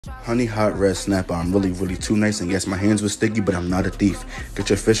Honey hot red snapper, I'm really too nice, and yes, my hands were sticky, but I'm not a thief.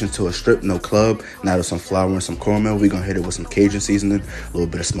 Get your fish into a strip, no club. Now there's some flour and some cornmeal. We gonna hit it with some Cajun seasoning, a little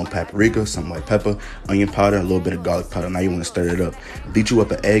bit of smoked paprika, some white pepper, onion powder, a little bit of garlic powder. Now you wanna stir it up. Beat you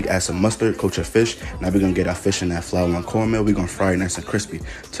up an egg, add some mustard, coat your fish. Now we gonna get our fish in that flour and cornmeal. We gonna fry it nice and crispy.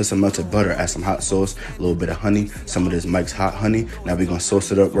 To some melted butter, add some hot sauce, a little bit of honey, some of this Mike's hot honey. Now we gonna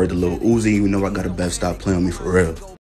sauce it up, word the little Uzi. You know I got a Bev, stop playing with me for real.